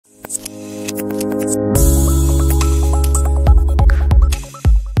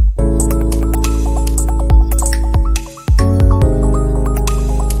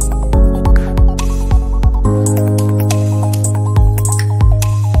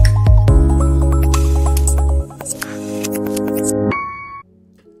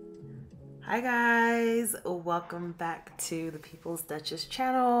welcome back to the People's Duchess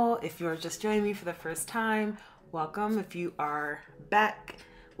channel. If you're just joining me for the first time, welcome. If you are back,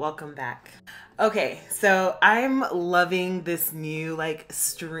 welcome back. Okay, so I'm loving this new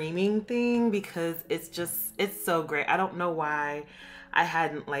streaming thing because it's so great. I don't know why I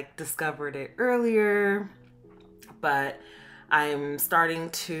hadn't discovered it earlier, but I'm starting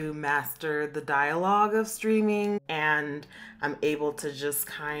to master the dialogue of streaming and I'm able to just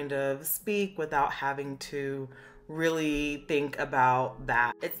kind of speak without having to really think about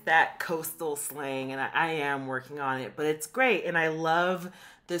that. It's that coastal slang and I am working on it, but it's great. And I love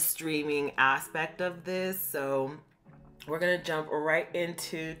the streaming aspect of this. So we're gonna jump right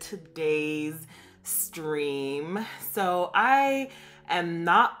into today's stream. So I am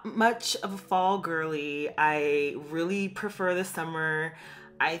not much of a fall girly. I really prefer the summer.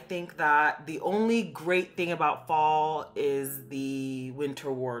 I think that the only great thing about fall is the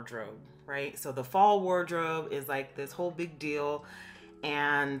winter wardrobe, right? So the fall wardrobe is like this whole big deal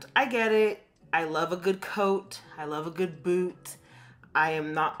and I get it. I love a good coat. I love a good boot. I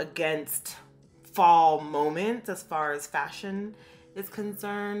am not against fall moments as far as fashion is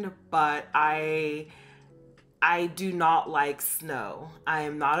concerned, but I do not like snow. I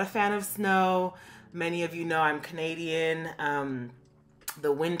am not a fan of snow. Many of you know I'm Canadian.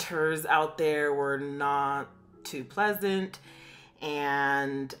 The winters out there were not too pleasant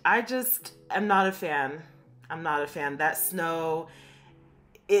and I just am not a fan. I'm not a fan. That snow,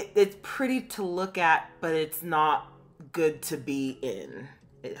 it's pretty to look at, but it's not good to be in.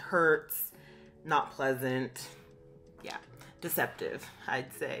 It hurts, not pleasant. Yeah, deceptive,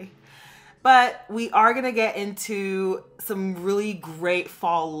 I'd say. But we are gonna get into some really great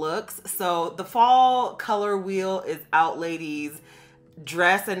fall looks. So the fall color wheel is out, ladies.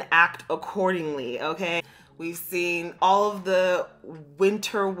 Dress and act accordingly, okay? We've seen all of the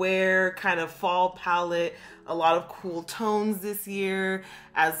winter wear kind of fall palette, a lot of cool tones this year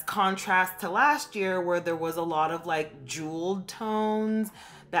as contrast to last year where there was a lot of jeweled tones.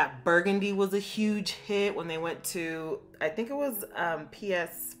 That burgundy was a huge hit when they went to, I think it was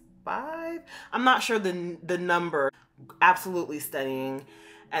PS5. I'm not sure the number. Absolutely stunning.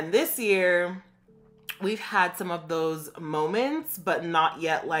 And this year we've had some of those moments, but not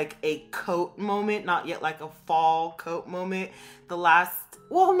yet like a coat moment, not yet like a fall coat moment.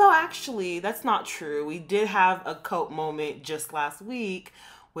 Well, no, actually, that's not true. We did have a coat moment just last week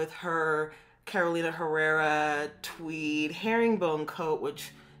with her Carolina Herrera tweed herringbone coat,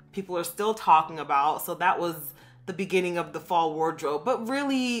 which people are still talking about. So that was the beginning of the fall wardrobe, but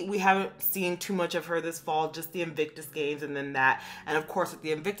really we haven't seen too much of her this fall, just the Invictus Games and then that. And of course at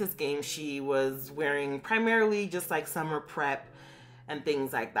the Invictus Games, she was wearing primarily just summer prep and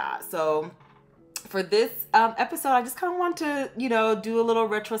things like that. So for this episode, I just kind of want to, do a little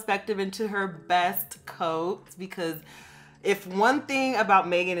retrospective into her best coats, because if one thing about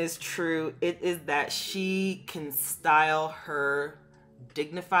Meghan is true, it is that she can style her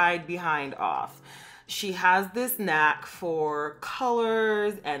dignified behind off. She has this knack for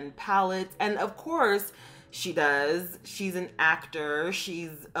colors and palettes, and of course she does. She's an actor.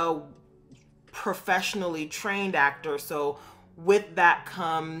 She's a professionally trained actor, so with that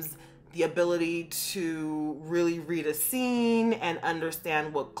comes the ability to really read a scene and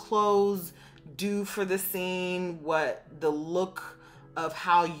understand what clothes do for the scene, what the look of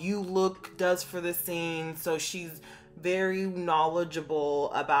how you look does for the scene. So she's very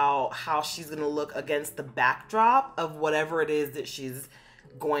knowledgeable about how she's going to look against the backdrop of whatever it is that she's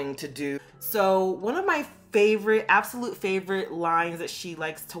going to do. So one of my absolute favorite lines that she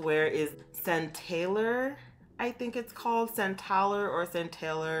likes to wear is Sentaler. I think it's called Sentaler or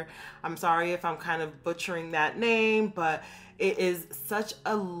Sentaler. I'm sorry if I'm kind of butchering that name, but it is such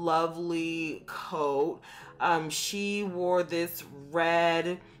a lovely coat. She wore this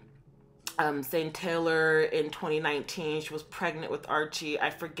red Sentaler in 2019. She was pregnant with Archie.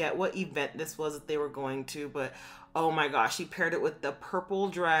 I forget what event this was that they were going to, but oh my gosh, she paired it with the purple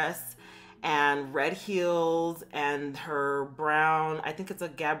dress and red heels and her brown, I think it's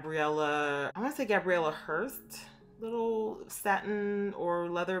a I want to say Gabriella Hearst little satin or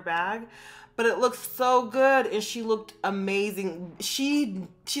leather bag, but it looked so good and she looked amazing. She's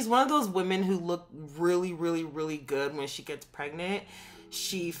one of those women who look really, really, really good when she gets pregnant.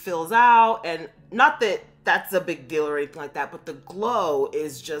 She fills out, and not that that's a big deal or anything like that, but the glow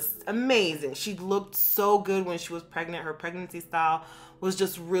is just amazing. She looked so good when she was pregnant. Her pregnancy style was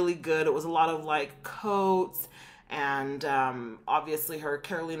just really good. It was a lot of coats and obviously her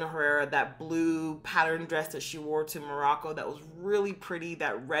Carolina Herrera, that blue pattern dress that she wore to Morocco, that was really pretty.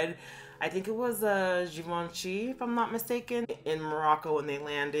 That red, I think it was Givenchy, if I'm not mistaken, in Morocco when they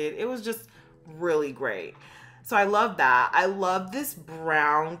landed. It was just really great. So I love that. I love this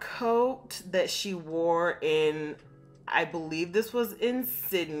brown coat that she wore in, I believe this was in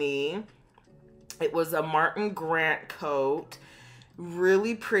Sydney. It was a Martin Grant coat.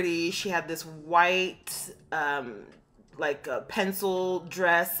 Really pretty. She had this white, like a pencil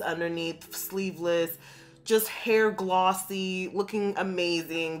dress underneath, sleeveless, just hair glossy, looking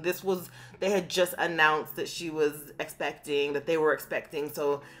amazing. They had just announced that they were expecting.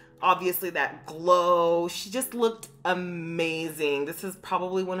 So obviously that glow, she just looked amazing. This is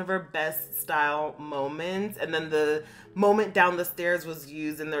probably one of her best style moments. And then the moment down the stairs was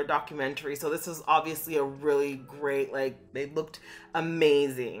used in their documentary. So this was obviously a really great, like, they looked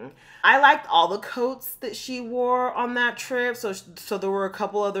amazing. I liked all the coats that she wore on that trip. So there were a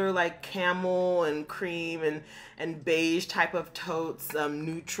couple other like camel and cream and beige type of totes,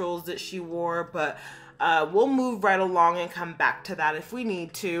 neutrals that she wore, but we'll move right along and come back to that if we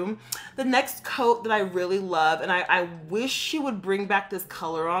need to. The next coat that I really love, and I wish she would bring back this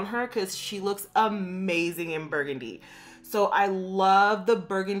color on her because she looks amazing in burgundy. So I love the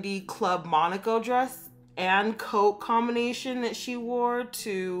burgundy Club Monaco dress and coat combination that she wore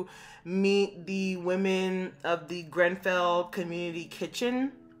to meet the women of the Grenfell Community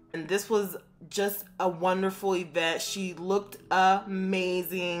Kitchen. And this was just a wonderful event. She looked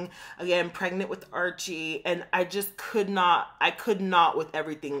amazing. Again, pregnant with Archie. And I could not with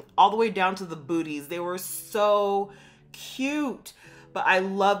everything. All the way down to the booties. They were so cute. But I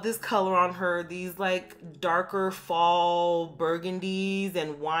love this color on her. These like darker fall burgundies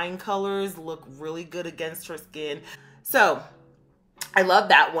and wine colors look really good against her skin. So I love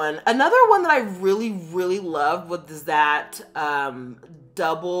that one. Another one that I really, really loved was that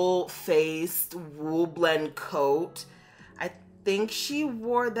double-faced wool blend coat. I think she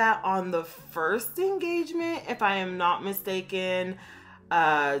wore that on the first engagement, if I am not mistaken.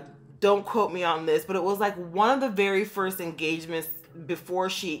 Don't quote me on this, but it was like one of the very first engagements before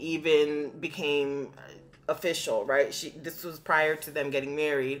she even became official, right? This was prior to them getting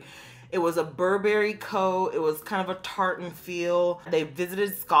married. It was a Burberry coat. It was kind of a tartan feel. They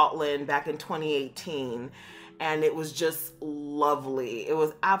visited Scotland back in 2018 and it was just lovely. It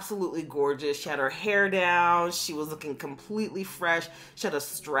was absolutely gorgeous. She had her hair down. She was looking completely fresh. She had a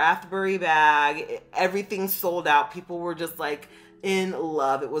Strathbury bag. Everything sold out. People were just like in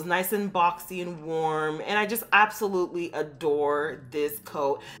love. It was nice and boxy and warm. And I just absolutely adore this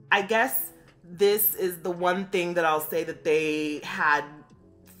coat. I guess this is the one thing that I'll say that they had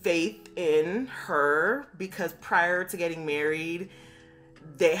faith in her, because prior to getting married,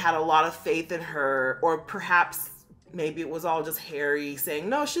 they had a lot of faith in her, or perhaps maybe it was all just Harry saying,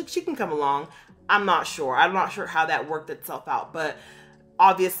 no, she can come along. I'm not sure. I'm not sure how that worked itself out, but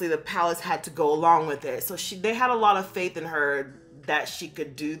obviously the palace had to go along with it. So they had a lot of faith in her that she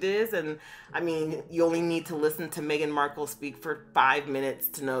could do this. And I mean, you only need to listen to Meghan Markle speak for 5 minutes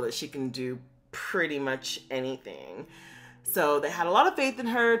to know that she can do pretty much anything. So they had a lot of faith in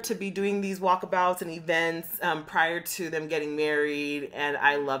her to be doing these walkabouts and events prior to them getting married. And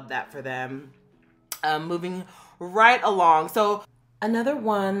I love that for them. Moving right along. So another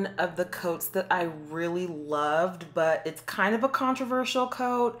one of the coats that I really loved, but it's kind of a controversial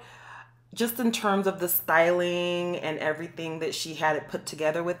coat, just in terms of the styling and everything that she had it put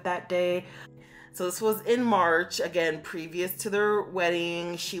together with that day. So this was in March, again, previous to their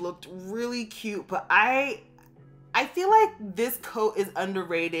wedding. She looked really cute, but I feel like this coat is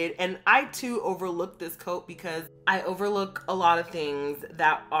underrated, and I too overlook this coat because I overlook a lot of things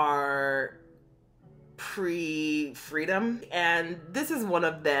that are pre-freedom, and this is one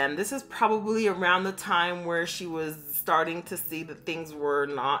of them. This is probably around the time where she was starting to see that things were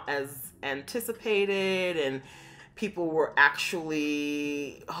not as anticipated and people were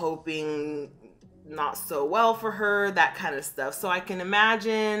actually hoping not so well for her, that kind of stuff. So I can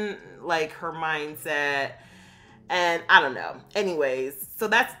imagine like her mindset. And I don't know. Anyways, so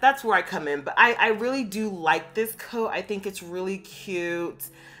that's where I come in. But I really do like this coat. I think it's really cute.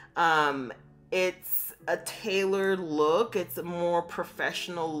 It's a tailored look. It's a more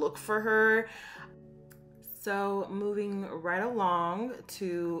professional look for her. So moving right along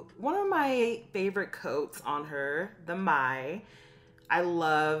to one of my favorite coats on her, the Mai. I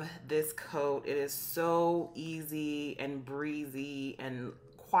love this coat. It is so easy and breezy and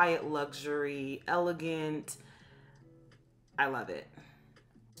quiet luxury, elegant. I love it.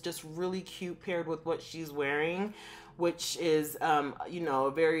 Just really cute paired with what she's wearing, which is, you know,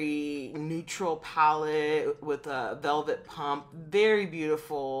 a very neutral palette with a velvet pump. Very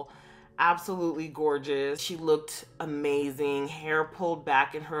beautiful, absolutely gorgeous. She looked amazing. Hair pulled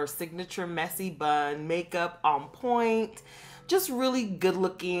back in her signature messy bun, makeup on point. just really good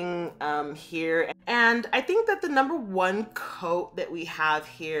looking here. And I think that the number one coat that we have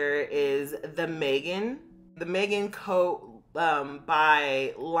here is the Meghan coat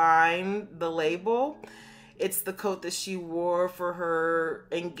by Line, the label. It's the coat that she wore for her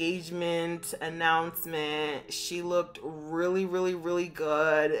engagement announcement. She looked really, really, really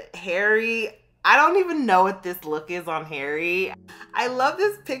good. Harry, I don't even know what this look is on Harry. I love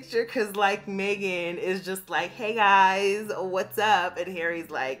this picture because like Meghan is just like, hey guys, what's up? And Harry's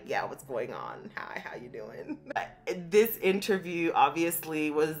like, yeah, what's going on? Hi, how you doing? This interview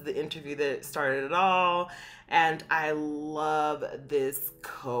obviously was the interview that started it all. And I love this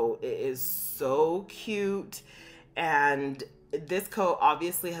coat. It is so cute. And this coat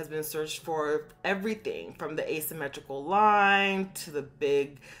obviously has been searched for everything from the asymmetrical line to the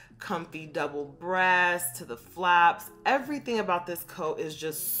big comfy double breast to the flaps. Everything about this coat is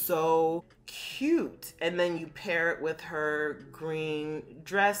just so cute. And then you pair it with her green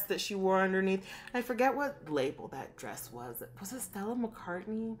dress that she wore underneath. I forget what label that dress was. Was it Stella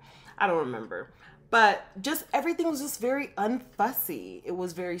McCartney? I don't remember. But just everything was just very unfussy. It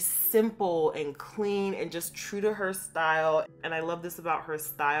was very simple and clean and just true to her style. And I love this about her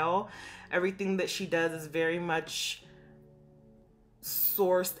style. Everything that she does is very much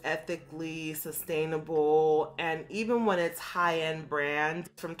sourced ethically, sustainable, and even when it's high-end brand,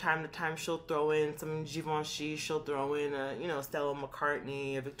 from time to time she'll throw in some Givenchy, she'll throw in a, you know, Stella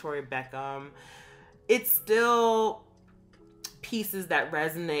McCartney, a Victoria Beckham. It's still pieces that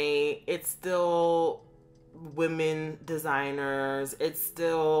resonate. It's still women designers. It's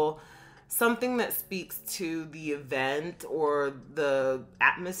still something that speaks to the event or the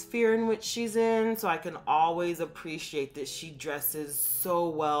atmosphere in which she's in. So I can always appreciate that she dresses so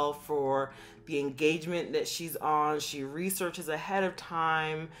well for the engagement that she's on. She researches ahead of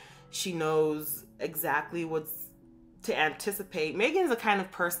time. She knows exactly what's to anticipate. Meghan's the kind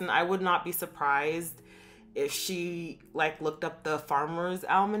of person I would not be surprised if she like looked up the Farmer's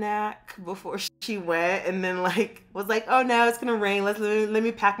Almanac before she went and then like was like, oh no, it's gonna rain, let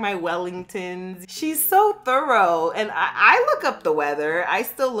me pack my Wellingtons. She's so thorough. And I look up the weather. I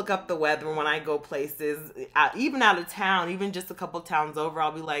still look up the weather when I go places, even out of town, even just a couple towns over.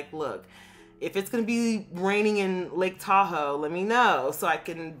 I'll be like, look, if it's gonna be raining in Lake Tahoe, let me know so I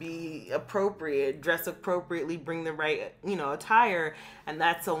can be appropriate, dress appropriately, bring the right, you know, attire. And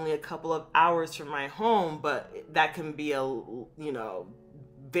that's only a couple of hours from my home, but that can be a, you know,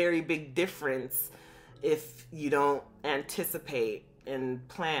 very big difference if you don't anticipate and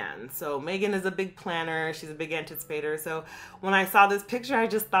plan. So Meghan is a big planner. She's a big anticipator. So when I saw this picture, I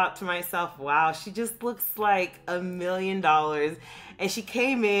just thought to myself, wow, she just looks like $1 million. And she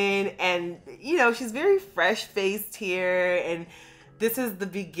came in and, you know, she's very fresh faced here. And this is the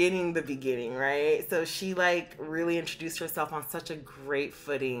beginning, right? So she like really introduced herself on such a great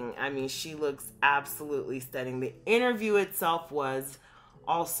footing. I mean, she looks absolutely stunning. The interview itself was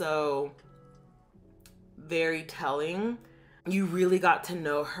also very telling. You really got to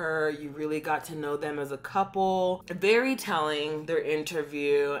know her. You really got to know them as a couple. Very telling, their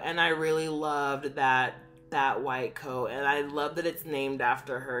interview. And I really loved that white coat. And I love that it's named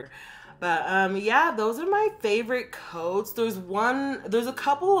after her. But yeah, those are my favorite coats. There's a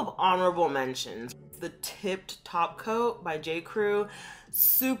couple of honorable mentions. The tipped top coat by J.Crew.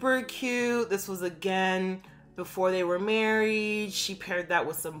 Super cute. This was again before they were married. She paired that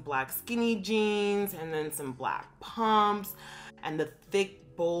with some black skinny jeans and then some black pumps and the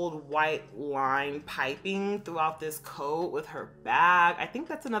thick, bold white line piping throughout this coat with her bag. I think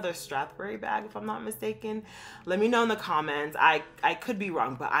that's another Strathbury bag if I'm not mistaken. Let me know in the comments. I could be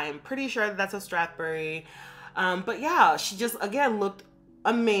wrong, but I am pretty sure that that's a Strathbury. But yeah, she just again looked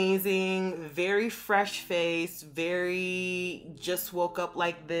amazing, very fresh face, very just woke up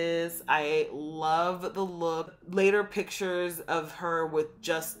like this. I love the look. Later pictures of her with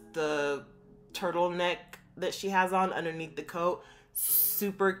just the turtleneck that she has on underneath the coat,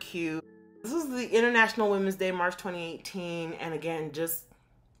 super cute. This was the International Women's Day, March 2018, and again, just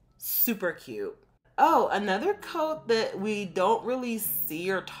super cute. Oh, another coat that we don't really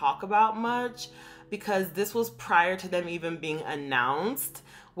see or talk about much, because this was prior to them even being announced,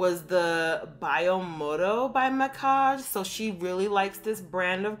 was the Biomodo by Macaj. So she really likes this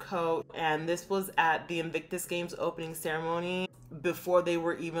brand of coat, and this was at the Invictus Games opening ceremony before they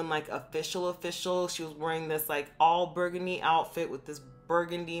were even like official. She was wearing this like all burgundy outfit with this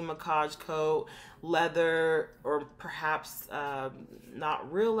burgundy Macaj coat, leather, or perhaps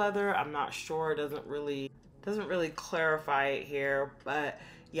not real leather. I'm not sure. It doesn't really clarify it here, but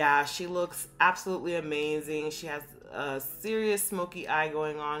yeah, she looks absolutely amazing. She has a serious smoky eye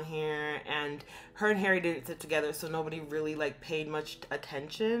going on here, and her and Harry didn't sit together, so nobody really like paid much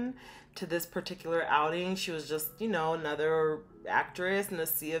attention to this particular outing. She was just, you know, another actress in a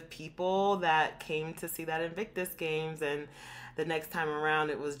sea of people that came to see that Invictus Games, and the next time around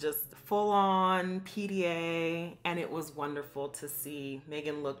it was just full on PDA, and it was wonderful to see.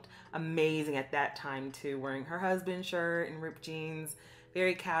 Meghan looked amazing at that time too, wearing her husband's shirt and ripped jeans.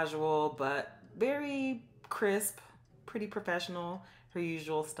 Very casual, but very crisp, pretty professional, her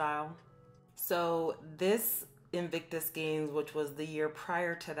usual style. So this Invictus Games, which was the year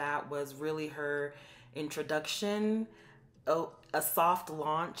prior to that, was really her introduction, a soft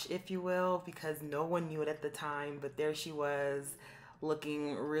launch, if you will, because no one knew it at the time, but there she was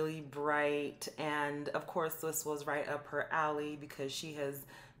looking really bright. And of course, this was right up her alley because she has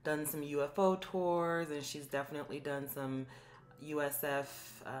done some UFO tours, and she's definitely done some USF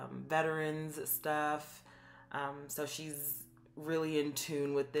veterans stuff. So she's really in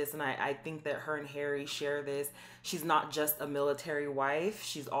tune with this, and I think that her and Harry share this. She's not just a military wife,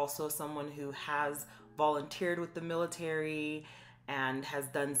 she's also someone who has volunteered with the military and has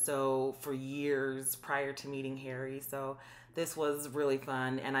done so for years prior to meeting Harry. So this was really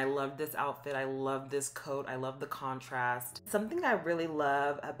fun, and I love this outfit. I love this coat. I love the contrast. Something I really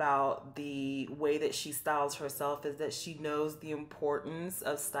love about the way that she styles herself is that she knows the importance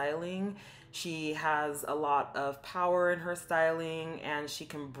of styling. She has a lot of power in her styling, and she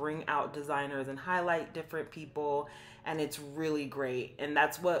can bring out designers and highlight different people, and it's really great. And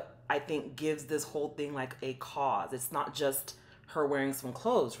that's what I think gives this whole thing like a cause. It's not just her wearing some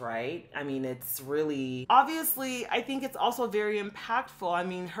clothes, right? I mean, it's really, obviously, I think it's also very impactful. I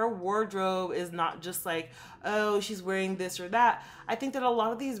mean, her wardrobe is not just like, oh, she's wearing this or that. I think that a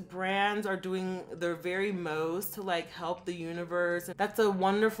lot of these brands are doing their very most to like help the universe. That's a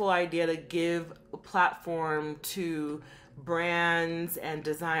wonderful idea, to give a platform to brands and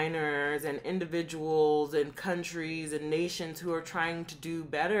designers and individuals and countries and nations who are trying to do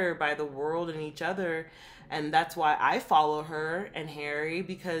better by the world and each other. And that's why I follow her and Harry,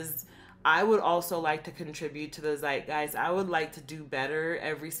 because I would also like to contribute to the zeitgeist. I would like to do better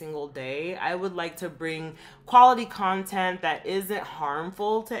every single day. I would like to bring quality content that isn't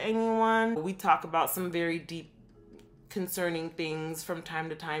harmful to anyone. We talk about some very deep, concerning things from time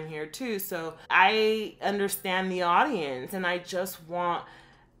to time here too. So I understand the audience, and I just want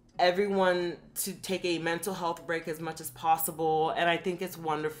everyone to take a mental health break as much as possible. And I think it's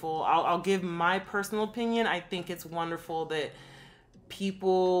wonderful. I'll give my personal opinion. I think it's wonderful that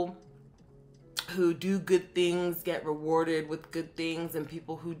people who do good things get rewarded with good things, and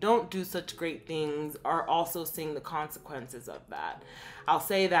people who don't do such great things are also seeing the consequences of that. I'll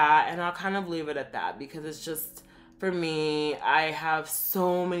say that, and I'll kind of leave it at that, because it's just, for me, I have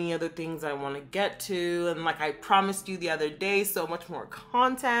so many other things I want to get to, and like I promised you the other day, so much more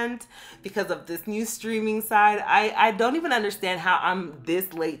content because of this new streaming side. I don't even understand how I'm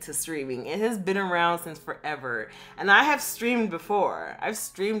this late to streaming. It has been around since forever, and I have streamed before. I've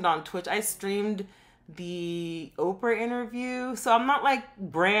streamed on Twitch. I streamed the Oprah interview, so I'm not like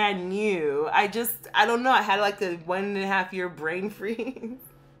brand new. I don't know, I had like a 1.5 year brain freeze.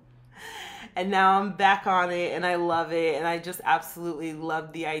 And now I'm back on it, and I love it, and I just absolutely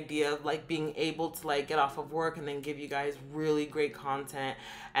love the idea of like being able to like get off of work and then give you guys really great content.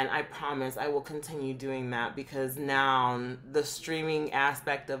 And I promise I will continue doing that, because now the streaming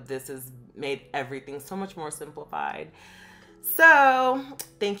aspect of this has made everything so much more simplified. So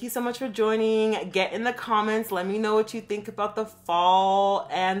thank you so much for joining. Get in the comments, let me know what you think about the fall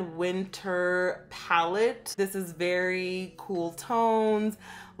and winter palette. This is very cool tones,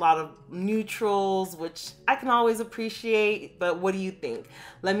 a lot of neutrals, which I can always appreciate, but what do you think?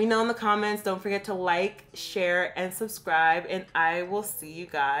 Let me know in the comments. Don't forget to like, share, and subscribe, and I will see you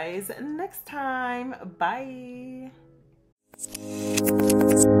guys next time. Bye.